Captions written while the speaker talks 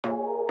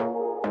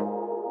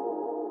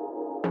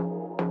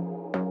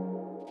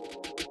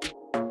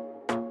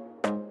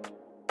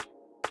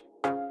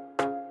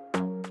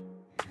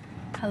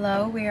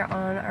Hello, we are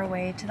on our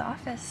way to the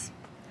office.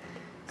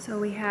 So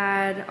we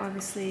had,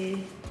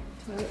 obviously,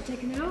 toilet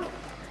taken out.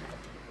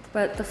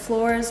 But the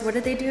floors, what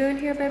did they do in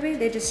here, baby?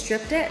 They just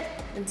stripped it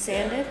and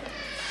sanded.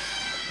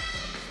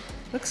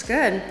 Looks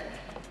good.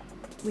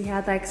 We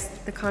had like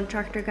the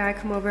contractor guy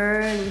come over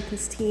and with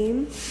his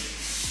team.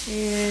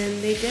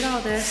 And they did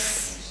all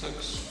this. This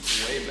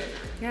looks way better.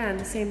 Yeah, in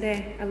the same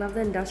day. I love the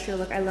industrial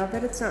look. I love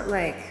that it's not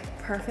like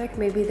perfect.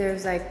 Maybe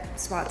there's like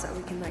spots that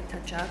we can like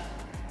touch up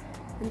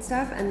and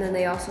stuff. And then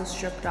they also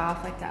stripped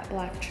off like that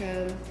black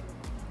trim,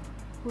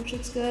 which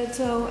looks good.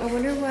 So I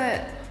wonder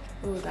what,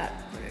 oh,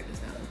 that corner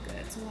does not look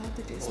good. So we'll have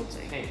to do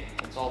something. It's paint.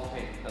 It's all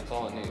paint. That's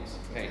all it needs.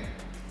 Paint.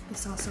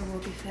 This also will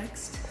be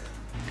fixed.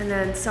 And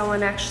then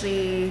someone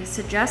actually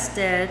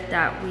suggested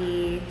that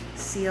we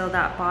seal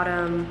that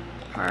bottom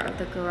part of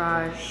the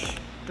garage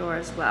door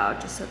as well,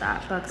 just so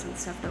that bugs and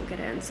stuff don't get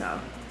in. So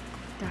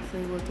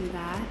definitely we'll do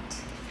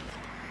that.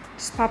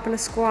 Just popping a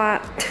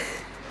squat.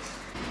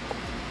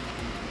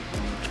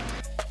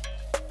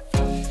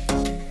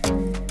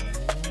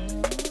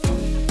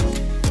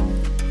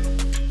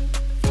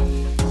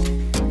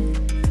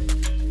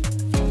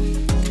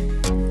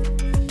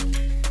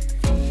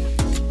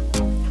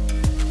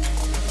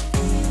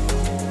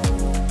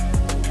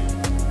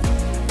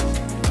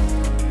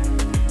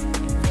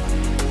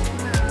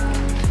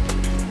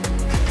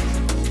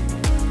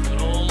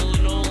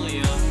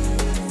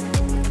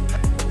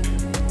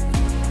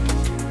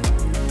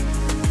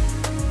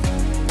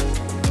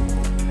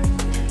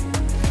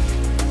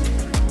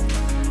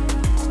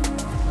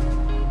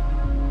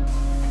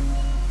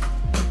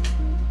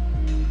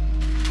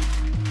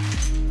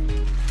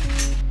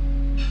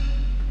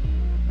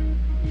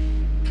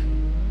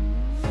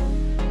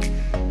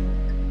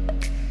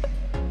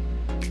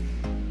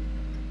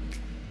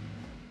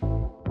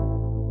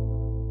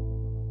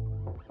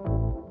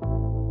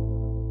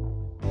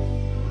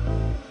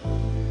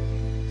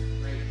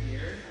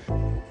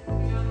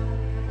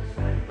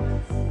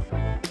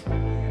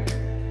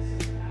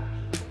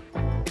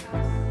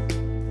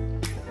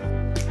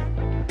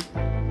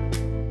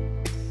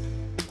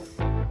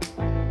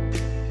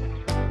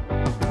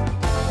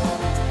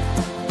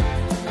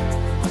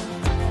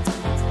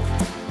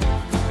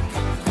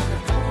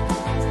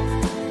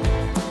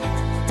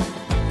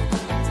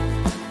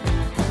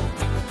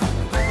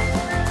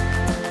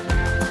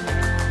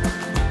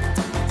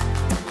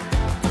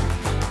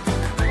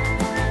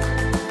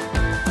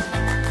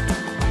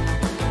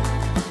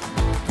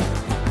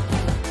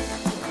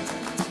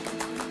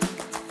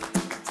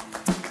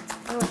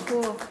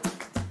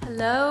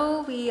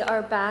 Hello, we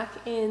are back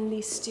in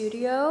the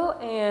studio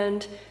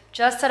and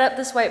just set up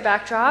this white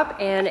backdrop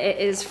and it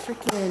is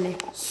freaking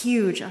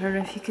huge. I don't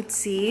know if you could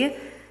see,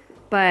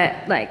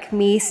 but like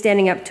me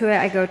standing up to it,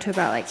 I go to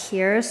about like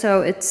here.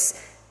 So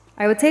it's,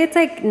 I would say it's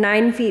like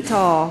 9 feet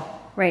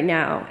tall right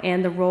now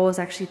and the roll is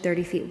actually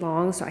 30 feet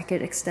long, so I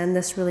could extend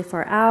this really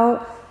far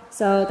out.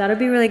 So that'll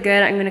be really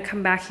good. I'm gonna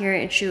come back here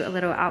and shoot a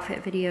little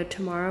outfit video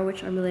tomorrow,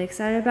 which I'm really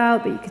excited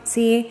about, but you can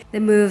see they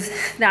moved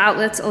the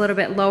outlets a little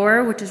bit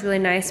lower, which is really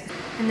nice.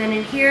 And then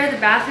in here, the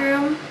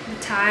bathroom, the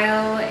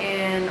tile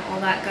and all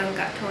that gunk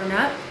got torn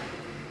up.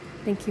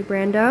 Thank you,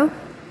 Brando.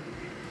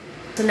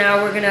 So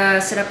now we're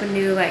gonna set up a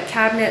new like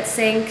cabinet,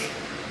 sink,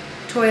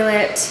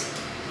 toilet,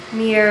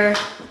 mirror.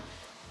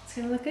 It's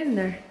gonna look good in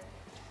there.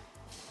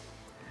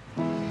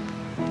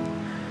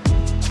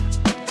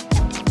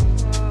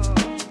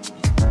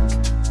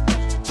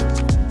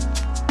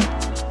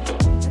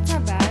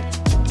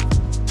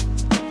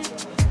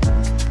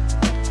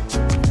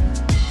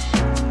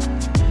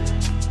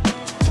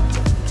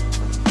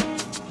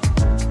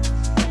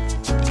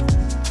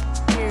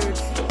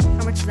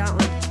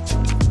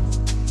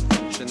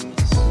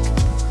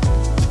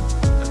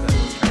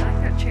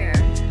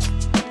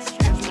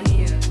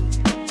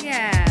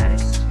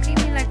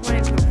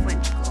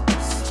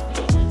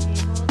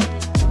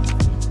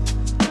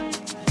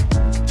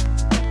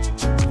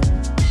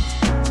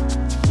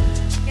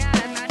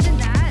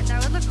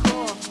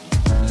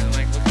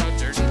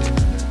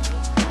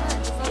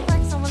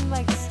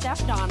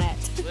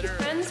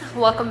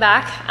 Welcome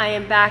back. I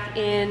am back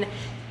in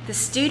the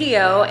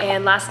studio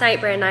and last night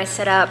Brandon and I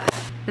set up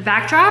the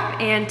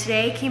backdrop and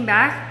today came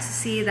back to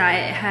see that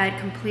it had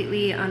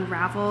completely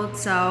unraveled.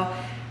 So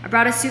I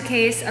brought a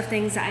suitcase of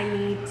things that I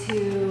need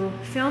to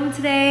film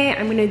today.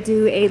 I'm gonna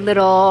do a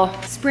little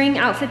spring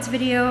outfits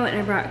video and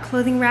I brought a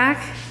clothing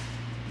rack,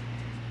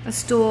 a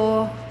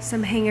stool,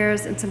 some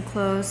hangers and some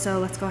clothes. So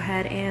let's go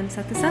ahead and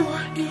set this up.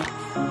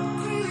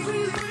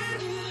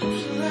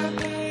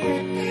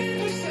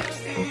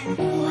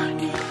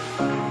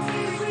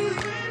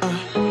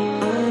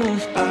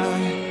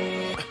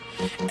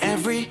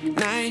 Every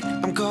night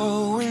I'm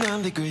going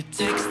on the grid,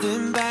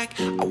 texting back,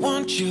 I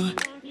want you,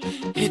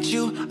 hit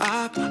you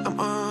up, I'm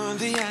on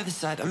the other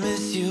side, I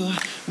miss you,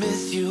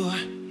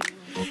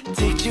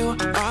 take you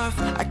off,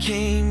 I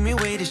came here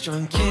way too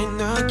strong,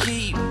 cannot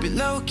keep it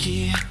low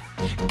key,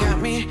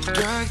 Got me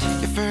drugged,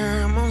 your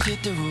pheromones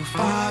hit the roof.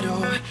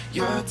 Bottle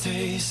your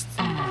taste.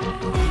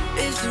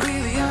 Is it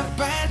really a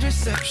bad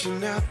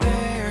reception out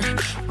there?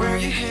 Where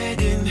you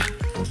heading?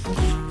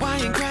 Why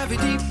ain't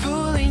gravity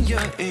pulling you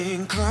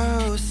in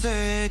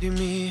closer to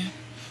me?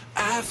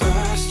 I've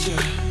lost you,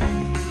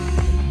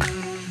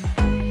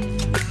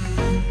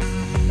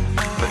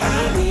 but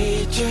I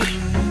need you,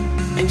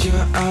 and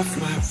you're off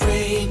my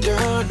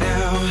radar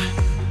now.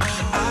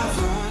 I've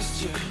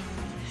lost you.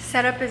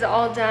 Setup is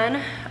all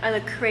done. I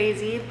look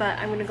crazy, but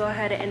I'm gonna go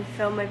ahead and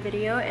film my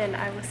video and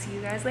I will see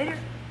you guys later.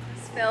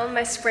 Just filmed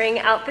my spring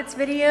outfits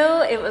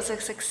video. It was a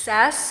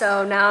success,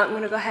 so now I'm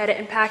gonna go ahead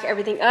and pack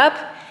everything up,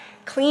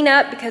 clean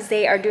up because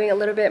they are doing a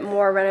little bit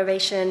more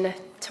renovation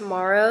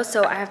tomorrow,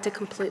 so I have to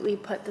completely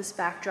put this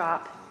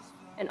backdrop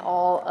and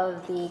all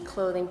of the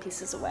clothing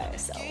pieces away,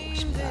 so we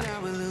should be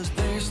done.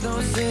 There's no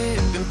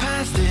zipping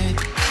past it.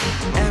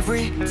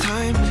 Every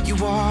time you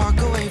walk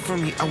away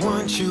from me, I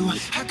want you.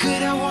 How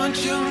could I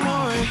want you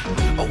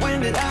more? Or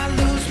when did I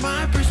lose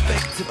my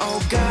perspective? Oh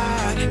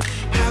God,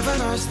 have I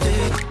lost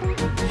it?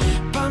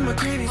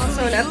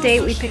 Also an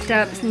update, we picked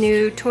up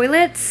new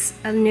toilets,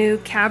 a new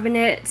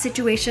cabinet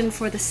situation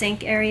for the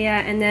sink area,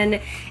 and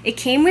then it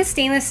came with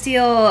stainless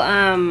steel,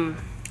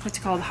 what's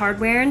it called,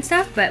 hardware and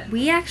stuff, but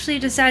we actually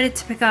decided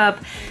to pick up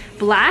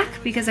black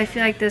because I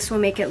feel like this will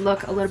make it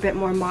look a little bit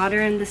more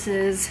modern. This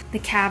is the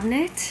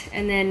cabinet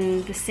and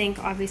then the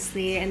sink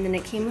obviously, and then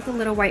it came with a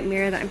little white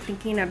mirror that I'm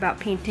thinking about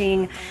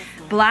painting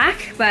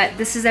black, but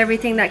this is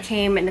everything that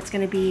came and it's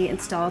going to be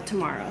installed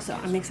tomorrow, so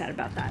I'm excited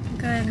about that.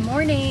 Good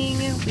morning.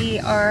 We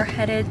are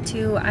headed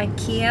to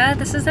IKEA.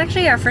 This is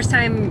actually our first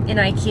time in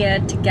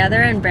IKEA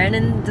together, and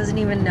Brandon doesn't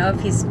even know if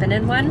he's been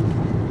in one.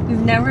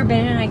 You've never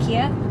been in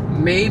IKEA?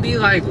 Maybe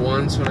like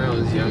once when I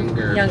was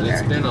younger, but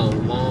it's been a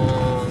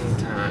long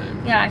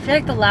time. Yeah, I feel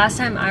like the last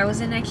time I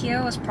was in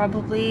IKEA was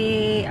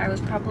probably, I was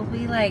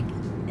probably like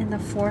in the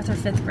 4th or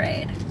 5th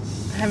grade.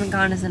 I haven't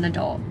gone as an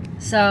adult.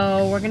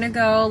 So we're gonna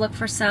go look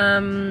for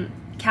some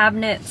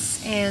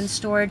cabinets and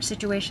storage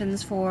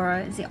situations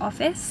for the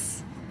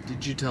office.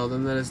 Did you tell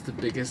them that it's the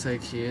biggest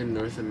IKEA in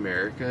North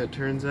America, it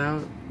turns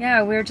out?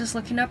 Yeah, we were just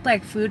looking up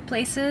like food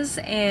places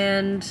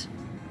and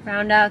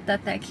found out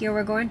that the IKEA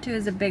we're going to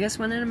is the biggest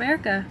one in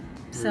America.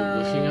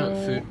 So looking up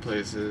food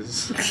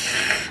places.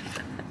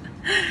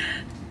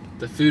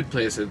 The food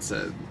place had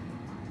said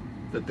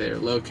that they are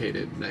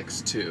located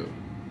next to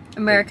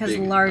America's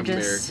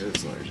largest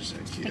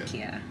IKEA.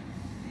 IKEA.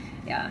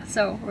 Yeah,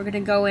 so we're gonna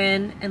go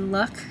in and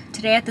look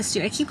today at the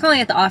studio. I keep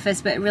calling it the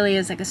office, but it really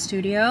is like a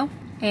studio.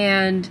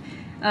 And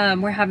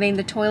we're having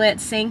the toilet,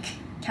 sink,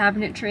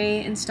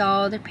 cabinetry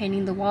installed. They're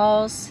painting the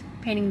walls,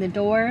 painting the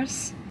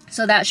doors.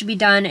 So that should be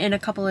done in a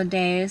couple of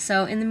days.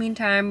 So in the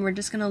meantime, we're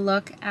just gonna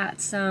look at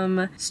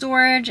some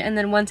storage, and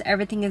then once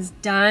everything is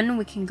done,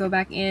 we can go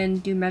back in,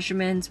 do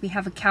measurements. We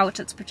have a couch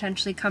that's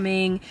potentially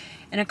coming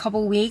in a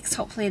couple weeks.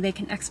 Hopefully they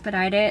can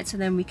expedite it, so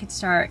then we could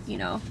start, you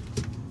know,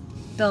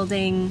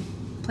 building,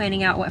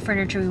 planning out what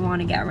furniture we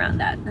want to get around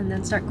that, and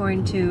then start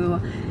going to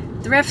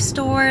thrift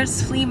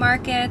stores, flea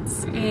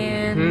markets,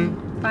 and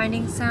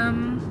finding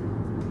some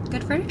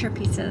good furniture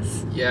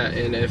pieces. Yeah,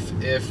 and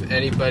if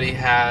anybody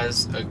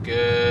has a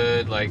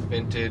good like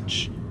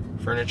vintage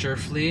furniture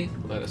flea,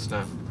 let us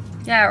know.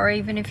 Yeah, or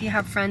even if you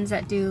have friends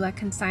that do like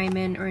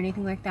consignment or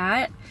anything like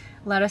that,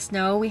 let us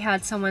know. We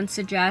had someone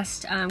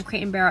suggest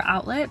Crate and Barrel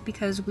outlet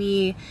because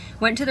we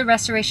went to the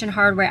Restoration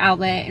Hardware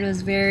outlet and it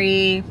was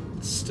very...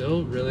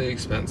 Still really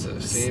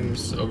expensive.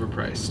 Seems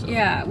overpriced still.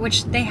 Yeah,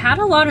 which they had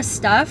a lot of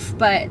stuff,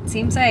 but it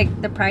seems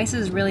like the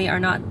prices really are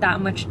not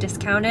that much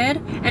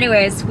discounted.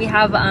 Anyways, we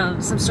have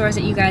some stores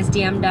that you guys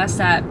DM'd us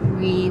that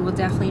we will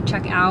definitely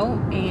check out,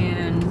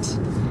 and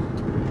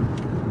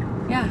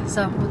yeah,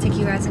 so we'll take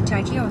you guys into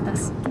IKEA with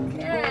us.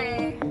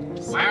 Okay.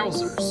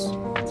 Wowzers.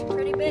 It's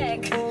pretty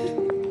big.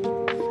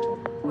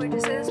 What did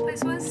you say this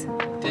place was?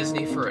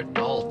 Disney for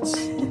adults.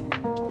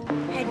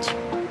 Hedge.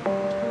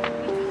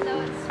 Even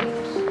though it's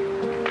Swedish.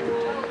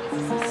 Oh,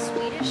 this is a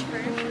Swedish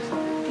furniture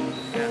store.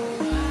 Yeah.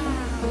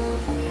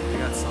 They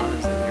got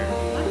saunas in here.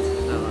 What?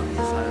 No, on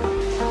the side of it.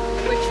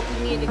 Which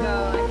we need to go.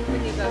 I think we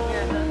need to go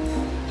here, huh?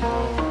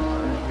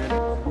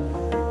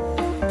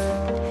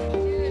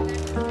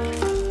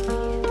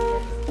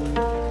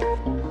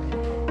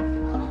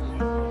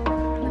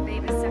 The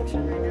baby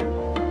section right now.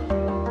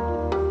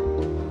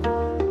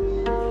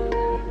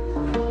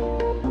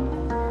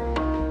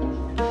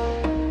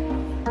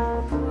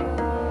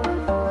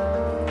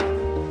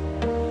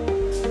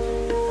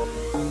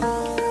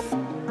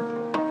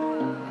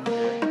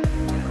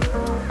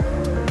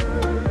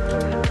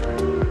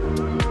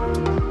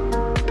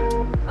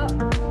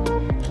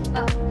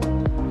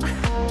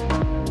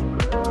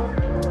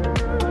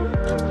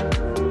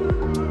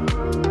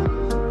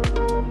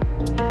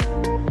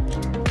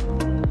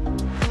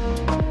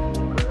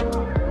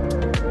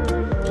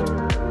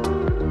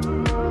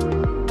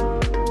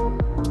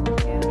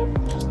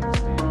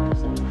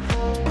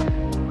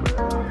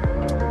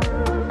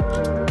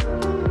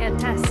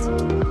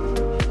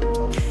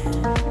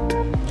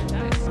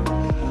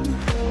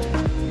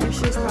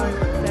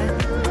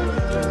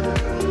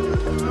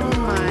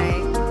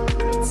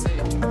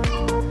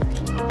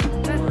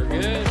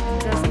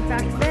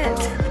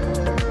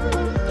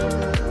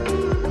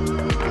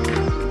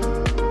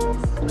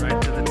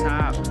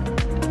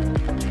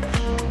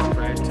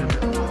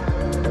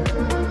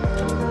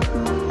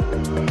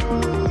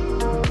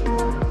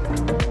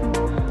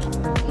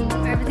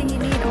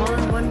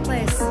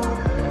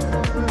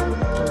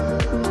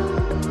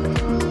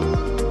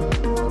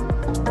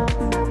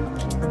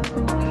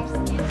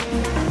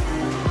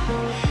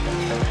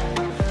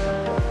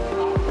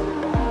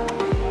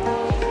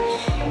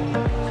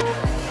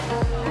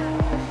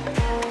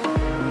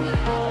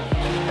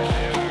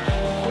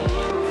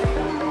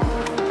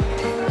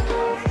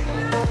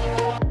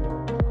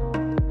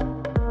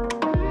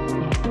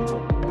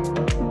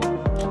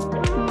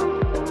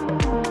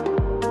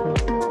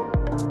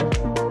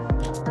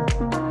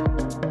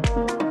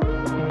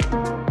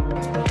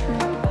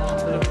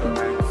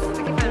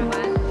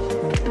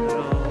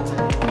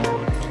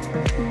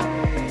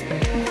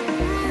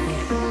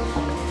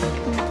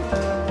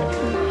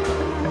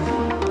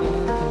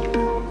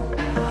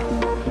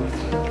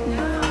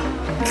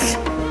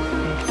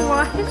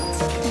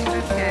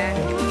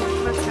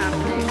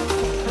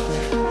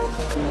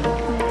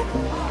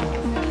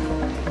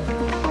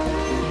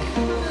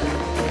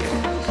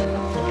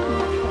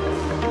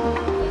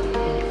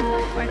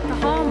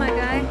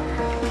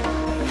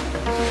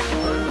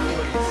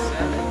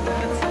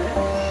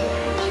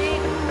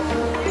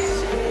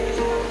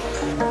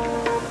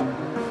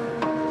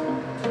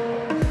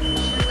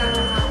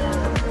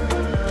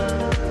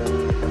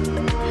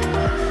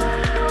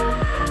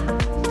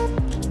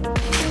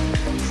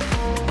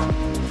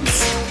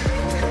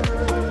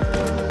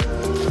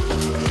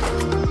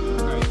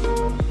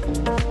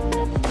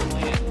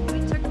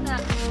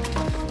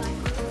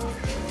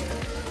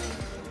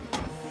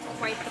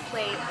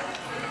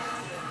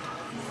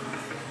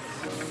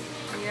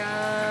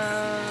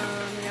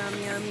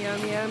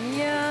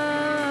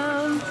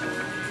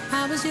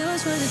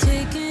 chance was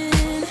taken.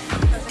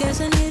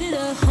 Guess I needed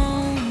a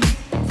home,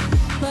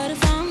 but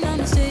if I'm not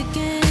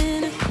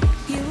mistaken,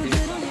 you were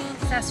good on your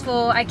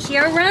Successful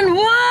IKEA run.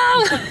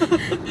 Whoa!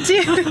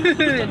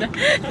 Dude!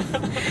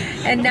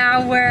 And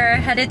now we're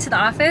headed to the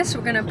office.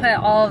 We're gonna put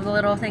all of the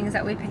little things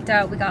that we picked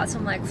out. We got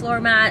some like floor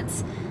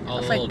mats,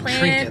 All the like little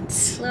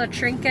plants, little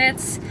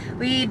trinkets.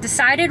 We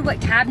decided what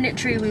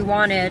cabinetry we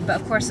wanted, but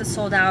of course it's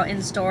sold out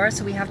in store,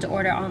 so we have to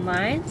order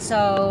online.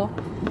 So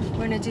we're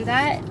gonna do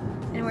that,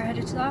 and we're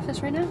headed to the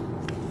office right now.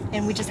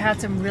 And we just had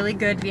some really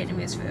good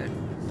Vietnamese food.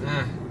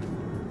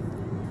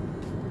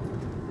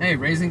 Hey,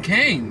 Raising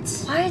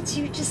Cane's. What?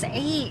 You just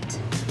ate.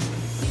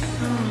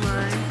 Oh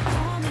my.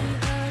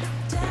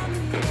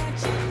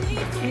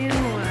 Ew.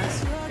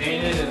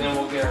 Paint it and then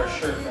we'll get our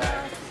shirt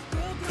back.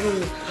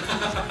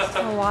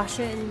 I'll wash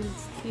it and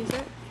use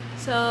it.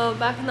 So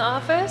back in the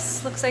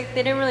office, looks like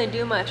they didn't really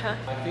do much, huh?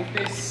 I think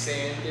they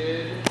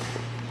sanded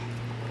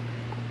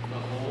the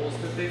holes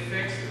that they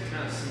fixed. It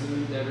kind of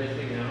smoothed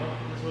everything out.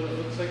 That's what it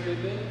looks like they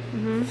did.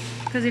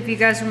 Because if you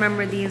guys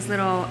remember, these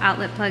little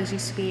outlet plugs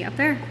used to be up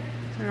there.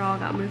 So it all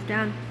got moved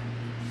down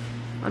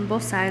on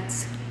both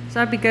sides. So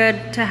that'd be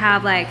good to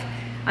have like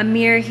a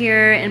mirror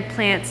here and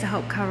plants to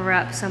help cover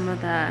up some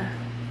of the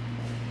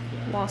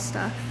wall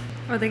stuff.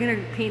 Are they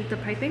gonna paint the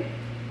piping?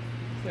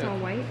 It's all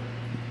white?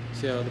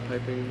 See how the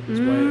piping is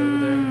white over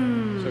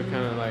there? So it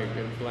kind of like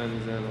it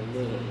blends in a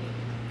little.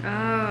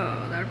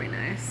 Oh, that would be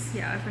nice.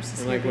 Yeah,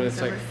 versus And like when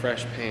it's like over.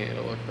 fresh paint,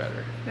 it'll look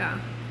better. Yeah.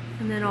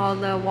 And then all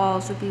the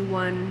walls would be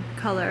one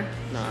color.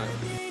 Not.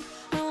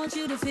 I want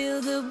you to feel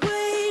the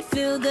weight,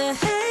 feel the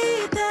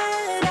hate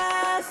that